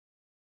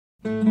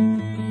Just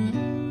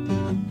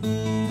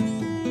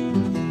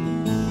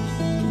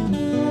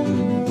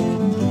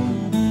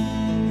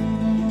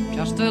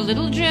a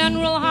little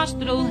general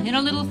hospital in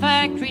a little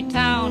factory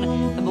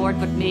town. The board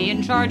put me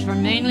in charge for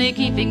mainly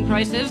keeping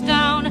prices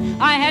down.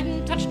 I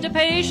hadn't touched a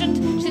patient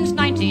since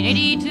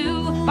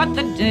 1982, but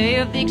the day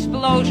of the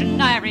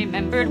explosion I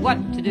remembered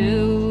what to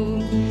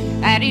do.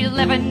 At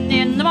 11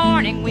 in the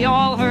morning we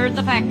all heard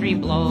the factory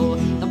blow.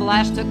 The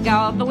blast took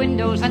out the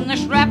windows and the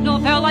shrapnel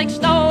fell like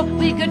snow.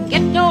 We could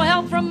get no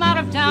help from out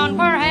of town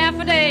for half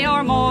a day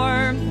or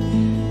more.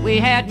 We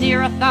had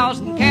near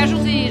 1,000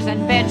 casualties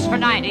and beds for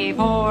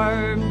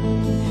 94.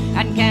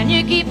 And can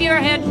you keep your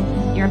head,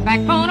 your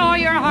backbone or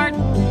your heart?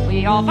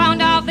 We all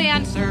found out the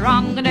answer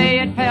on the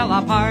day it fell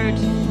apart.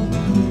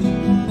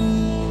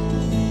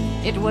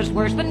 It was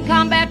worse than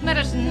combat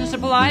medicine,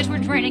 supplies were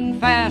draining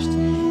fast.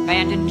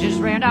 Bandages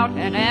ran out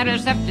and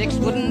antiseptics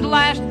wouldn't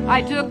last.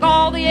 I took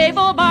all the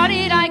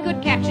able-bodied I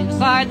could catch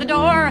inside the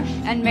door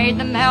and made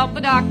them help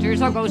the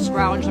doctors or go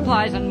scrounge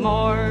supplies and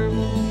more.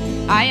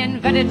 I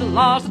invented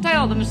laws to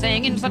tell them,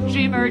 saying in such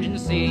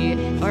emergency,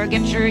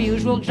 forget your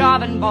usual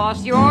job and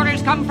boss, your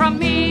orders come from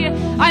me.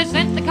 I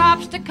sent the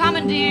cops to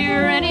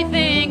commandeer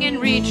anything in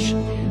reach,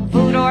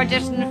 food or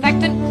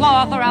disinfectant,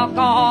 cloth or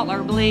alcohol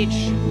or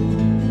bleach.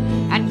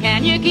 And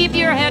can you keep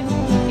your head,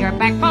 your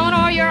backbone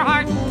or your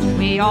heart?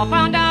 We all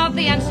found out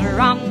the answer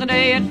on the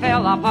day it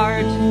fell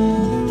apart.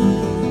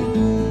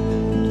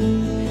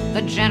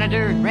 The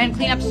janitor ran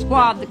cleanup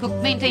squad, the cook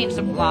maintained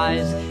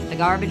supplies. The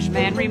garbage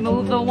man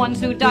removed the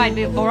ones who died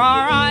before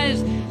our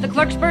eyes. The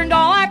clerks burned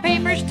all our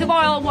papers to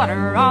boil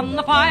water on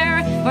the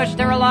fire for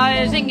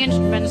sterilizing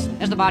instruments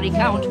as the body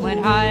count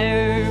went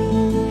higher.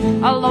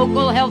 A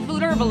local health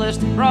food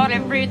herbalist brought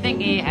everything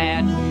he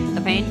had.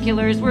 The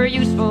painkillers were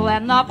useful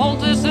and the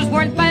poultices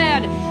weren't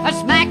bad. A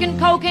smacking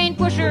cocaine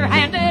pusher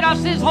handed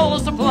us his whole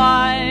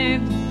supply.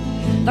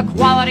 The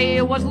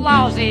quality was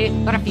lousy,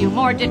 but a few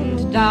more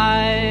didn't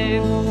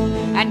die.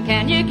 And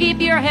can you keep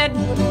your head,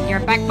 your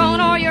backbone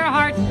or your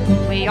heart?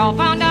 We all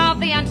found out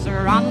the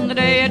answer on the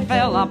day it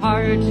fell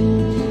apart.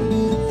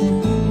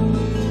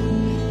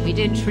 We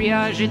did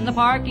triage in the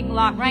parking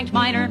lot, ranked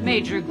minor,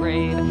 major,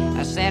 grave.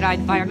 A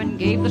sad-eyed fireman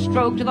gave the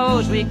stroke to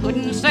those we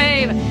couldn't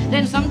save.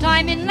 Then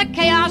sometime in the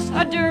chaos,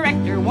 a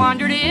director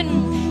wandered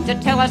in to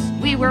tell us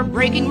we were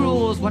breaking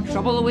rules, what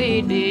trouble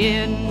we'd be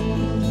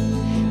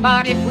in.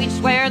 But if we'd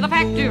swear the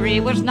factory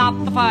was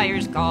not the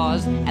fire's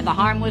cause, and the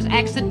harm was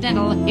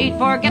accidental, he'd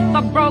forget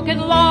the broken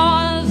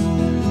laws.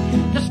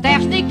 The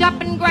staff sneaked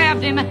up and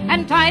grabbed him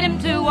and tied him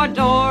to a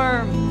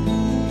door.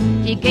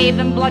 He gave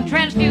them blood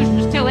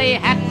transfusions till he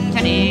hadn't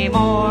any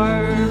more.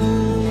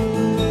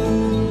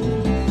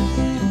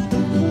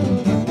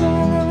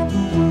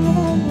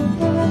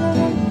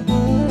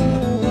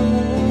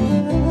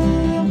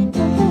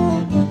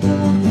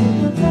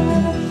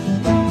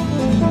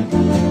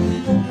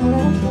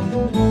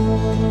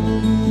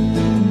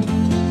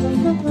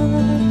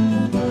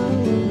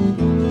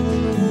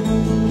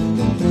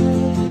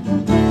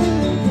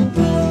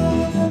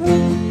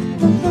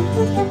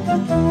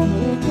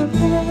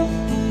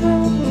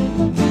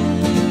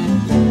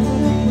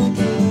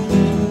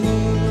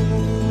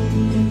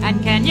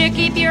 Can you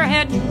keep your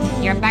head,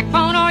 your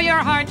backbone or your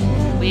heart?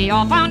 We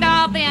all found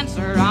out the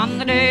answer on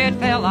the day it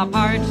fell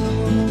apart.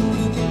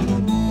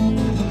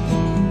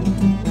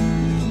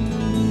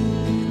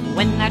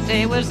 When that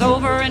day was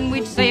over and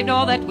we'd saved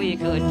all that we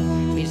could,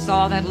 we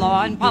saw that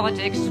law and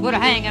politics would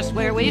hang us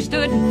where we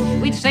stood.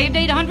 We'd saved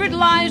 800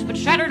 lives but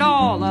shattered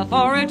all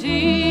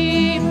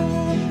authority.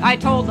 I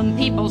told them,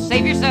 people,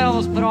 save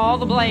yourselves, put all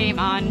the blame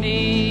on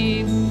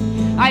me.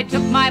 I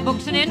took my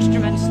books and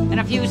instruments and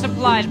a few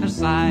supplies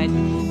beside,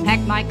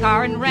 packed my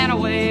car and ran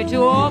away to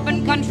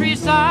open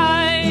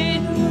countryside.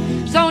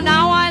 So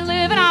now I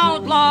live an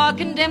outlaw,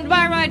 condemned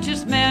by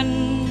righteous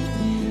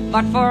men.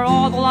 But for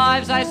all the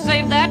lives I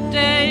saved that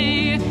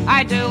day,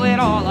 I do it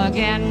all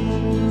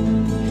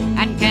again.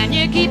 And can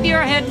you keep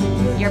your head,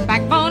 your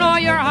backbone or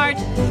your heart?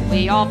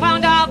 We all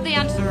found out the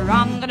answer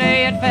on the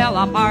day it fell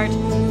apart.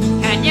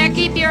 Can you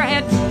keep your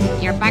head,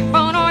 your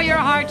backbone or your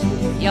heart?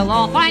 You'll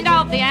all find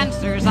out the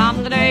answers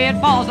on the day it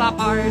falls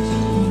apart.